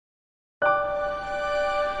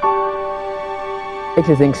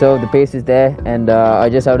actually think so. The pace is there, and I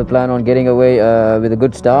just have to plan on getting away with a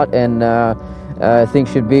good start, and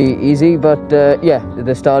things should be easy. But yeah,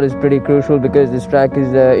 the start is pretty crucial because this track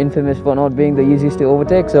is infamous for not being the easiest to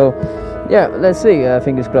overtake. So yeah, let's see.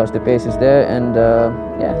 Fingers crossed, the pace is there, and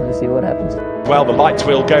yeah, let's see what happens. Well, the lights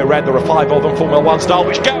will go red. There are 5 of them, Formula 1 style,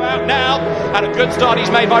 which go out now. And a good start he's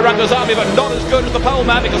made by Rangazami, but not as good as the pole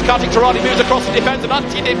man, because Karthik Tharani moves across the defence and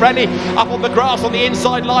undid Rennie up on the grass on the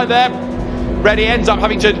inside line there. Rennie ends up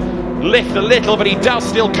having to lift a little, but he does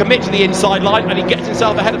still commit to the inside line, and he gets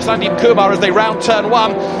himself ahead of Sandeep Kumar as they round turn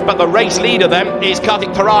 1. But the race leader then is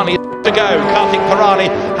Karthik Tharani. To go. Karthik Tharani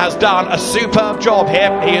has done a superb job here.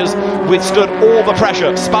 He has withstood all the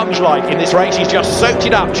pressure, sponge-like, in this race. He's just soaked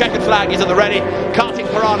it up. Checkered flag is at the ready. Karthik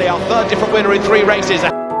Tharani, our 3rd different winner in 3 races.